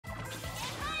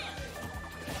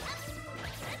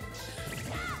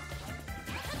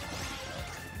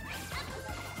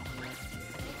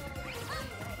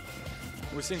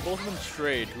We're seeing both of them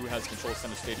trade who has control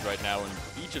center stage right now, and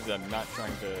each of them not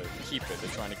trying to keep it. They're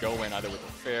trying to go in either with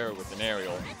a fair or with an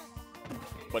aerial.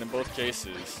 But in both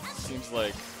cases, it seems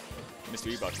like Mr.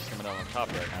 E-Box is coming out on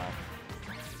top right now.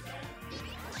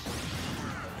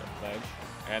 Leg.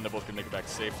 And they're both going to make it back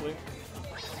safely.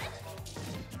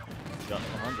 Got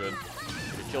 100.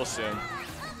 Get a kill soon.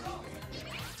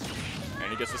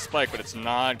 And he gets the spike, but it's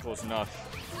not close enough.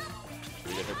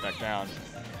 He get hit back down.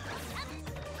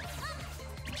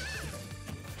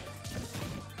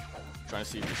 Trying to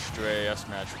see if the stray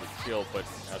S-Match would kill, but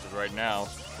as of right now,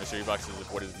 Mr. E-Box is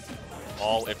what is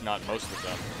all, if not most of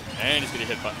them. And he's going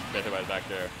to get hit by the back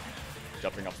there.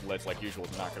 Jumping off the ledge like usual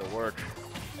is not going to work.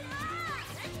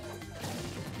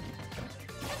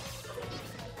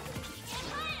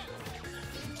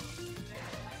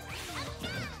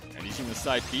 And he's using the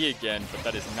side B again, but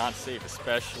that is not safe,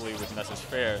 especially with Nessa's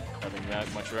Fair having that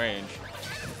much range.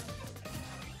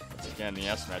 Once again, the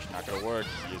S-Match not going to work.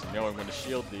 He is knowing when to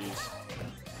shield these.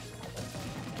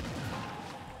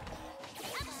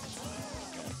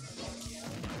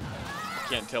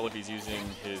 Can't tell if he's using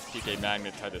his PK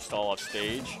Magnet to either stall off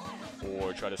stage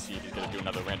or try to see if he's going to do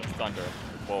another random Thunder, or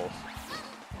both.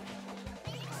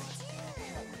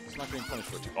 He's not getting punished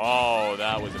for it. Oh,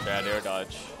 that was a bad air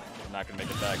dodge. He's not going to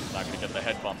make it back. He's not going to get the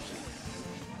head bump.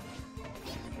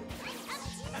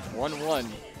 1-1.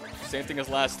 Same thing as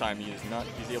last time. He's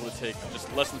able to take just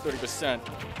less than 30%.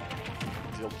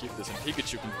 He's able to keep this. And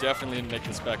Pikachu can definitely make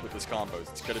this back with his combos.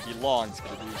 It's going to be long. It's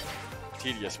going to be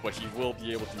tedious, but he will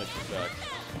be able to make it back.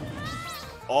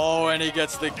 Oh, and he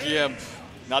gets the Gimp.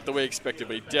 Not the way expected,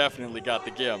 but he definitely got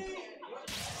the Gimp.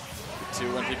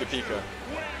 2-1 PikaPika.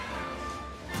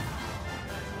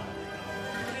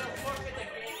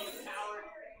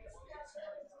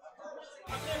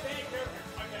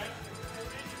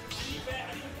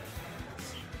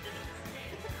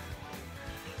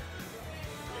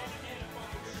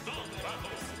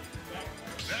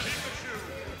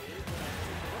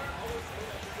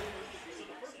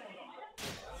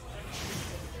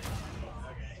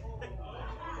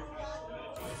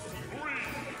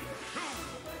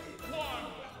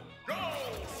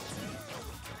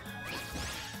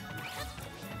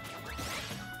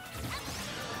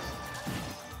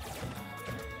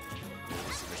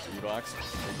 Box,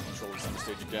 taking control of the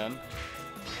stage again.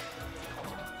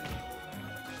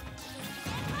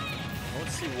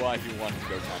 Let's see why he wanted to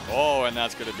go combo. Oh, and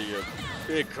that's going to be a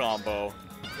big combo.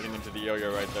 Getting into the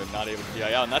yo-yo right there, not able to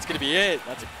DI out, and that's going to be it.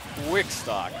 That's a quick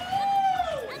stock.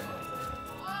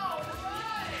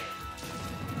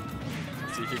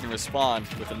 Let's see if he can respond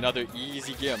with another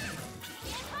easy Gimp.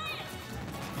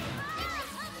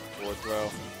 Forward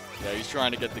throw. Yeah, he's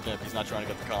trying to get the Gimp. He's not trying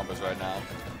to get the combos right now.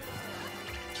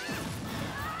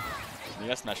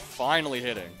 The S-Match finally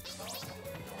hitting.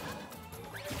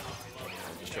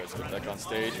 Just tries to get back on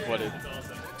stage, but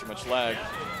too much lag.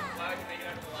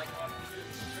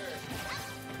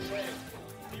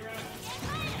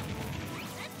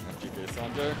 PK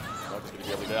Thunder. Bug's going to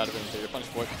be able to get out of it and take a punch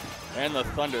for it. And the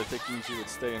Thunder thinking she would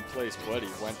stay in place, but he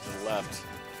went to the left.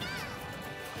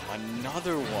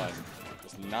 Another one.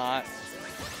 Does not.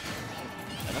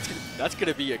 And that's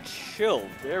gonna be a kill.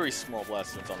 Very small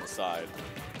blast since on the side.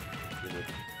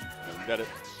 Get it.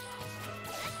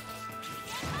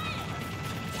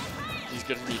 He's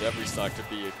gonna need every stock to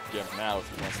be a Gimp now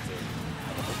if he wants to.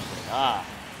 Ah!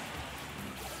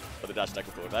 But the dash attack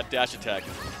will go. That dash attack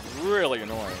is really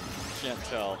annoying. You can't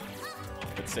tell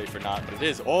if it's safe or not, but it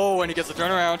is. Oh, and he gets the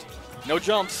turnaround. No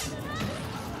jumps.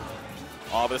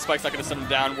 Oh, but the spike's not gonna send him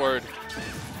downward.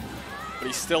 But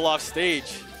he's still off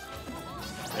stage.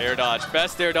 Air dodge.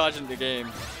 Best air dodge in the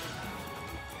game.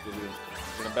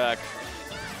 Get him back.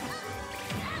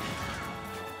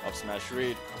 Up smash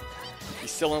read. He's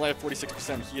still only at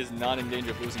 46%. He is not in danger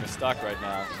of losing a stock right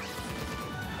now.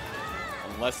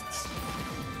 Unless it's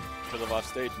because of off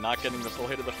stage, not getting the full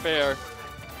hit of the fair.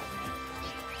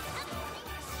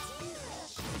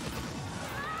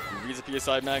 He reads the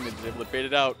PSI Magnet, is able to bait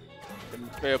it out.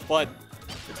 Fair, but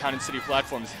the Town and City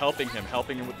platform is helping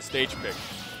him with the stage pick.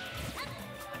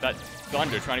 That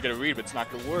Thunder trying to get a read, but it's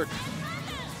not going to work.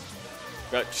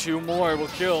 Got two more, will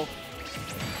kill.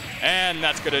 And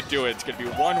that's going to do it. It's going to be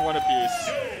 1-1 apiece.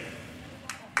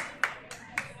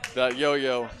 That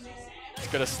yo-yo is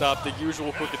going to stop the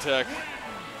usual quick attack,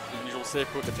 the usual safe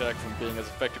quick attack from being as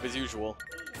effective as usual.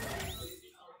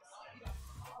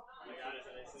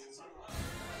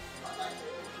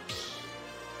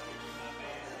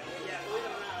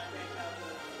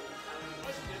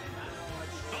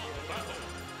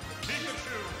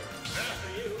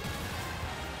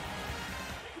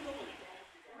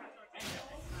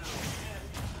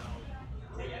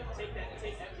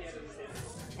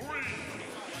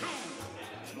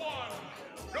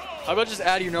 How about just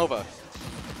add Unova?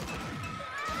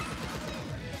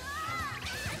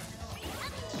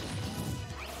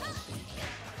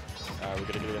 Alright, we're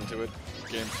gonna get into it.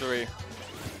 Game 3.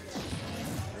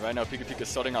 Right now, PikaPika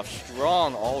starting off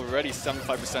strong, already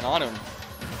 75% on him.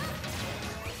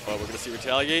 But we're gonna see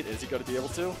retaliate. Is he gonna be able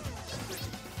to?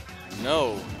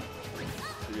 No.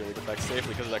 He'll be able to get back safely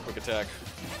because of that quick attack.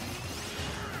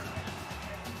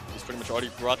 He's pretty much already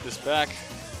brought this back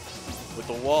with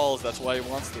the walls. That's why he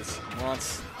wants this. He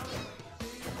wants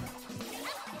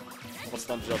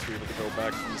Thunder Jumps to be able to go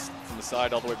back from the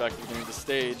side all the way back to the beginning of the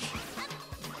stage.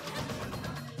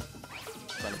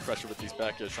 Trying to pressure with these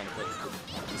back airs, trying to pressure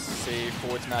to save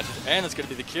forward smashes, and it's going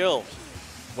to be the kill.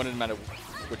 When it didn't matter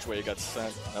which way he got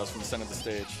sent. That was from the center of the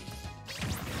stage.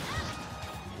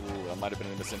 Ooh, that might have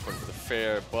been a misinput for the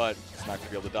fair, but he's not going to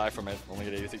be able to die from it. Only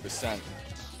at 83%.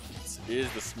 This is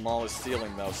the smallest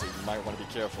ceiling, though, so you might want to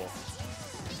be careful.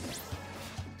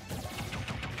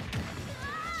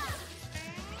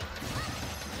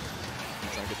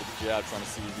 Trying to get the jab, trying to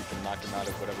see if he can knock him out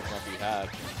of whatever jump he had.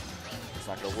 It's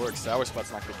not going to work. Sour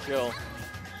Spot's not going to kill.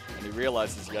 And he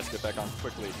realizes he has to get back on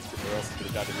quickly, or else he's going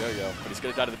to die to the yo-yo. But he's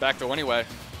going to die to the back throw anyway.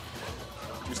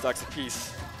 2 stocks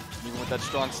apiece. Even with that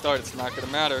strong start, it's not going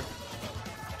to matter.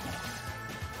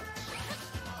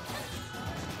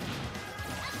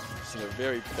 Seen a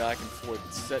very back and forth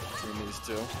set between these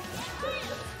two.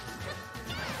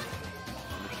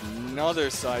 And another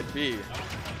side B.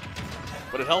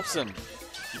 But it helps him.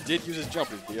 He did use his jump.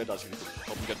 The air dodge to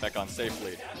help him get back on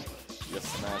safely. Yes,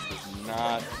 smash was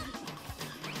not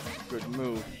a good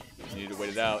move. You need to wait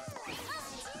it out.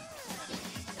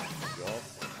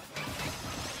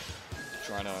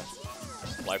 Trying to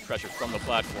apply pressure from the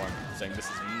platform, saying this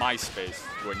is my space.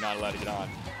 You are not allowed to get on.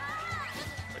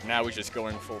 But now he's just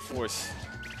going full force.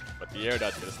 But the air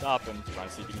dodge is going to stop him. Trying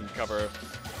to see if he can cover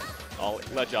all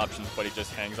ledge options, but he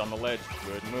just hangs on the ledge.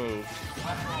 Good move.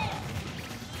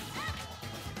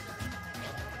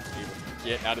 Able to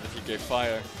get out of the PK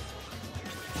fire.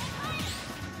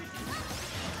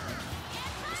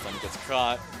 This time he gets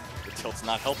caught. The tilt's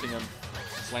not helping him.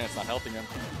 Slant's not helping him.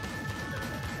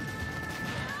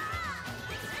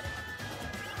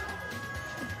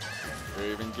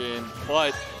 Very even game,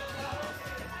 but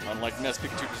unlike Ness,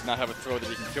 Pikachu does not have a throw that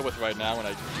he can kill with right now, and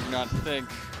I do not think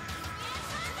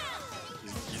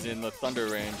he's in the thunder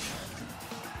range.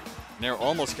 Nair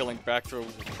almost killing, back throw will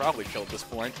probably kill at this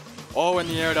point. Oh, and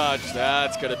the air dodge,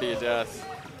 that's gonna be a death.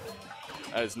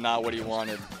 That is not what he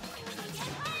wanted.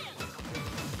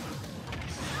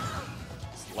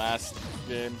 This last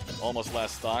game, almost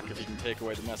last stock, if he can take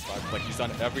away the Ness stock, like he's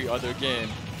done every other game.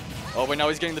 Oh, but now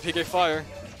he's getting the PK fire.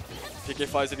 PK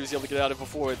fires that he was able to get out of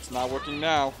before, it's not working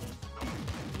now.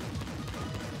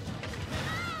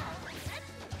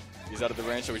 He's out of the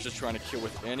range, so he's just trying to kill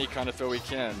with any kind of throw he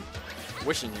can.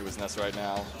 Wishing he was Ness right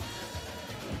now.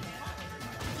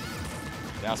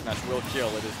 Down smash will kill.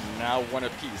 It is now one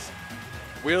apiece.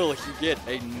 Will he get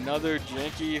another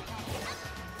janky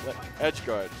edge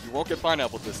guard? He won't get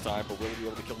Pineapple this time, but will he be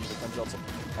able to kill him with the jumps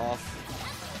off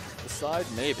the side?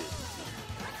 Maybe.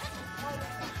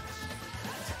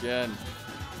 Again,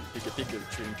 PikaPika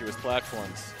retreating to his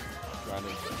platforms. Trying to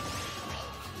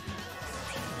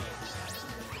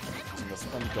using those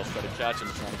thunder jumps to try to catch him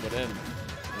and trying to get in.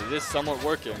 And it is somewhat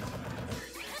working.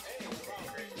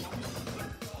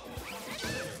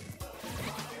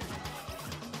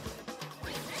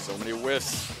 So many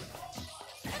whiffs.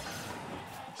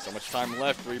 So much time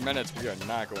left, 3 minutes. We are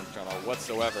not going to turn out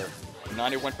whatsoever.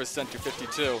 91% to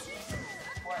 52.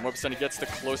 The more percent he gets, the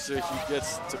closer he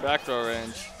gets to back throw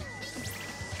range.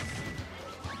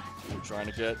 We're trying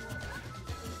to get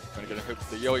him hit with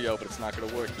the yo-yo, but it's not going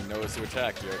to work. He knows to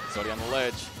attack here. He's already on the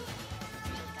ledge.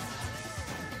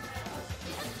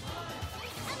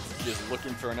 He is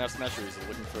looking for an F smash, or he's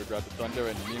looking for a grab the thunder,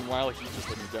 and meanwhile he's just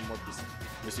looking to get more percent.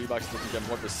 Mr. Ebox is looking to get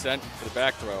more percent for the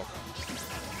back throw.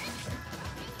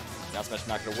 Now smash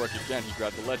not going to work again. He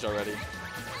grabbed the ledge already.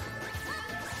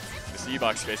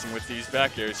 E-Box facing with these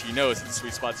back airs, he knows it's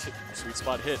sweet spot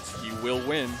hits. He will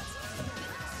win.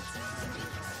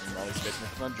 Meanwhile, he's facing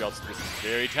with front jumps. This is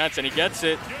very tense, and he gets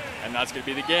it. And that's going to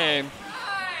be the game.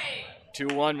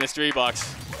 2-1, Mr.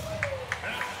 E-Box.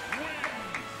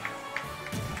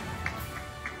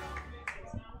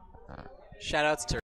 Shoutouts to